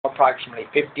Approximately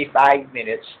 55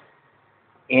 minutes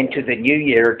into the new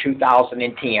year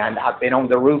 2010, I've been on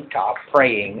the rooftop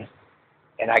praying,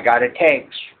 and I got a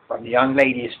text from the young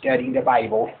lady studying the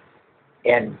Bible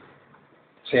and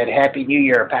said, "Happy New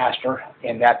Year, Pastor."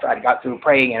 And after I got through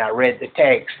praying and I read the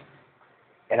text,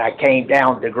 and I came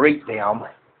down to greet them,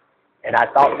 and I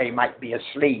thought they might be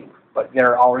asleep, but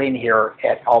they're all in here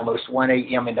at almost 1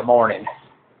 a.m. in the morning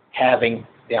having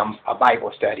them a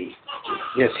Bible study.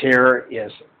 This here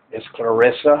is Miss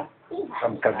Clarissa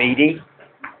from Cavite.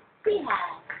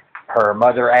 Her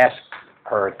mother asked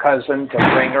her cousin to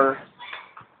bring her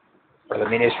for the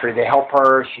ministry to help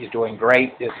her. She's doing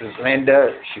great. This is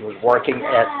Linda. She was working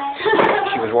at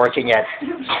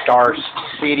Star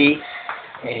City,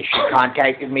 and she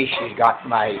contacted me. She's got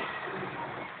my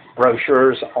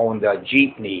brochures on the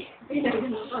jeepney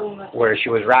where she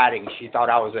was riding. She thought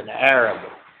I was an Arab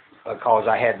because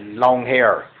I had long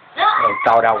hair, and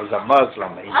thought I was a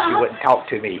Muslim, and she wouldn't talk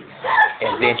to me.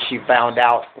 And then she found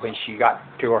out when she got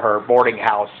to her boarding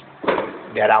house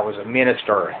that I was a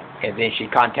minister, and then she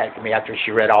contacted me after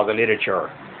she read all the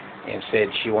literature and said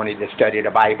she wanted to study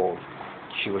the Bible.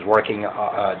 She was working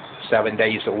 7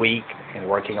 days a week and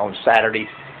working on Saturdays,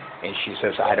 and she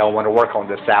says, "I don't want to work on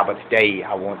the Sabbath day.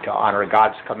 I want to honor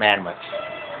God's commandments."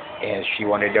 And she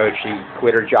wanted to know if she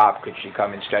quit her job, could she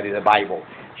come and study the Bible.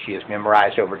 She has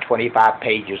memorized over 25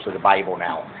 pages of the Bible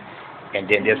now. And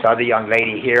then this other young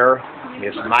lady here,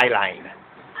 Miss Myline,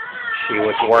 she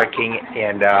was working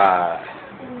in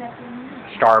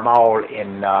Star Mall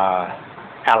in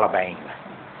Alabama,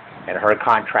 and her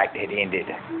contract had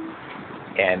ended.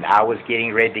 And I was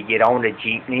getting ready to get on the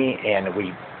jeepney, and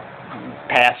we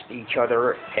passed each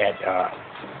other at a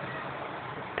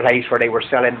place where they were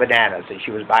selling bananas, and she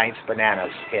was buying some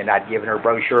bananas, and I'd given her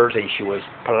brochures, and she was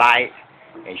polite,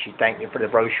 and she thanked me for the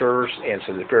brochures. And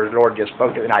so the Spirit of the Lord just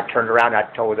spoke to her, and I turned around and I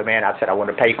told the man, I said, "I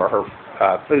want to pay for her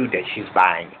food that she's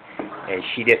buying." And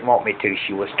she didn't want me to.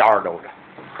 She was startled,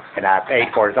 and I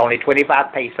paid for it. It's only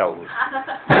 25 pesos.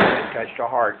 It touched her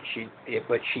heart.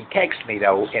 But she texted me,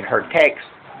 though, and her text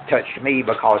touched me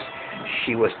because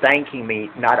she was thanking me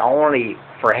not only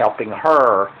for helping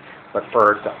her, but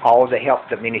for all the help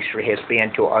the ministry has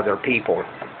been to other people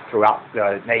throughout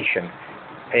the nation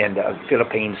and the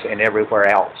Philippines and everywhere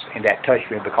else. And that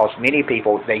touched me because many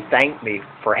people, they thank me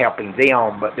for helping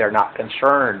them, but they're not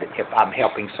concerned if I'm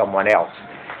helping someone else.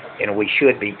 And we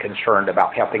should be concerned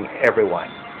about helping everyone.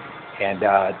 And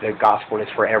the gospel is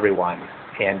for everyone.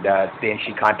 And then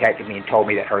she contacted me and told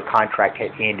me that her contract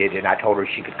had ended, and I told her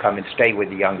she could come and stay with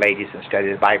the young ladies and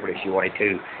study the Bible if she wanted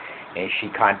to. And she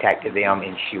contacted them,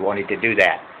 and she wanted to do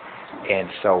that. And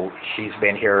so she's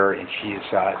been here, and she's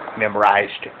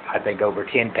memorized, I think, over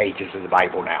 10 pages of the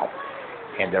Bible now.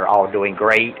 And they're all doing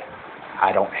great.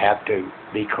 I don't have to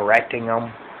be correcting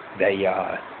them.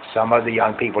 Some of the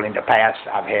young people in the past,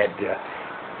 I've had to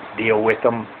deal with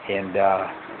them, and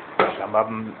some of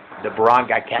them, the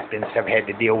barangay captains have had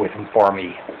to deal with them for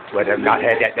me, but I've not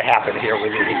had that to happen here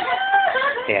with me.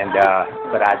 And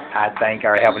but I thank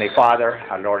our Heavenly Father,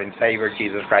 our Lord and Savior,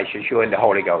 Jesus Christ, Yeshua, and the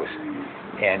Holy Ghost.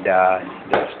 And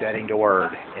they're studying the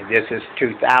Word. And this is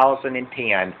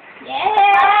 2010.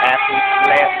 Happy,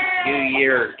 blessed New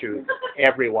Year to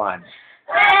everyone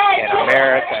in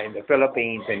America, in the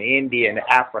Philippines, in India, in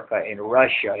Africa, in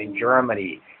Russia, in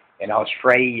Germany, in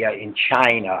Australia, in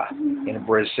China, in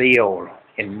Brazil,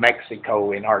 in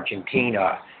Mexico, in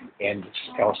Argentina, in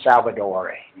El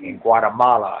Salvador, in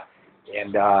Guatemala,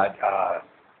 in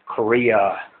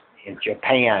Korea, in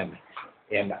Japan,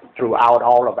 and throughout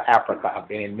all of Africa. I've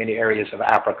been in many areas of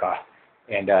Africa,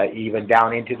 and even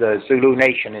down into the Zulu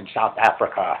Nation in South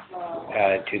Africa,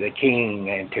 to the king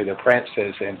and to the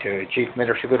princes and to Chief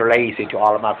Minister Buthelezi, to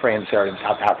all of my friends there in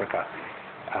South Africa.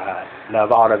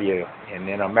 Love all of you. And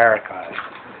in America,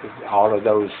 all of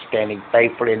those standing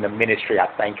faithfully in the ministry, I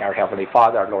thank our Heavenly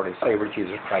Father, our Lord and Savior,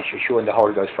 Jesus Christ, Yeshua, and the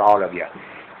Holy Ghost for all of you.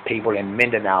 People in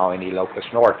Mindanao and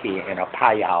Ilocos Norte and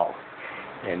Apayao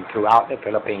and throughout the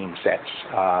Philippines.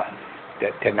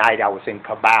 Tonight I was in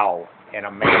Cabao, and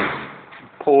a man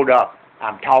pulled up.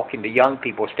 I'm talking to young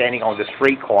people standing on the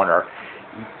street corner,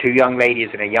 two young ladies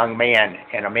and a young man,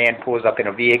 and a man pulls up in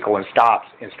a vehicle and stops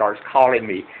and starts calling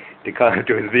me to come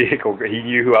to his vehicle. He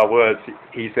knew who I was.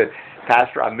 He said,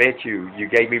 "Pastor, I met you. You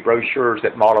gave me brochures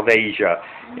at Mall of Asia."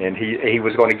 And he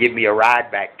was going to give me a ride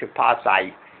back to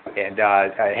Pasay. And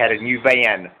I had a new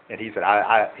van, and he said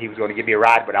he was going to give me a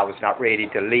ride, but I was not ready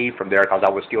to leave from there because I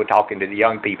was still talking to the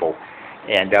young people.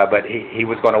 And but he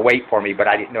was going to wait for me, but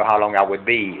I didn't know how long I would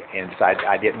be, and so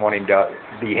I didn't want him to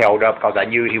be held up because I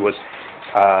knew he was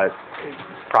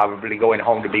probably going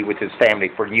home to be with his family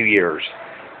for New Year's.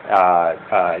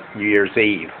 New Year's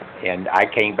Eve. And I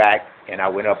came back and I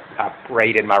went up, I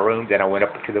prayed in my room, then I went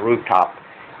up to the rooftop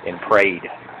and prayed.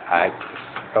 I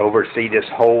oversee this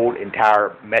whole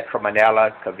entire Metro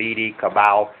Manila, Cavite,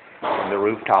 Cabal, from the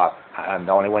rooftop. I'm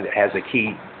the only one that has a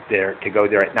key there to go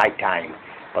there at nighttime,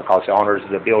 because the owners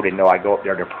of the building know I go up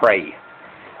there to pray.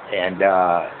 And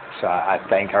so I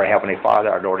thank our Heavenly Father,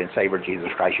 our Lord and Savior Jesus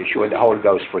Christ, Yeshua, and the Holy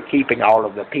Ghost for keeping all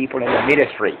of the people in the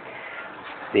ministry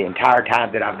the entire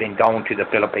time that I've been gone to the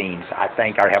Philippines. I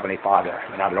thank our Heavenly Father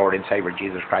and our Lord and Savior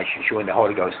Jesus Christ, Yeshua, and the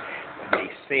Holy Ghost. When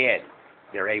they said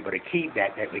they're able to keep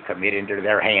that we commit into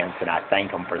their hands, and I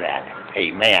thank them for that.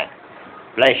 Amen.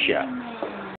 Bless you.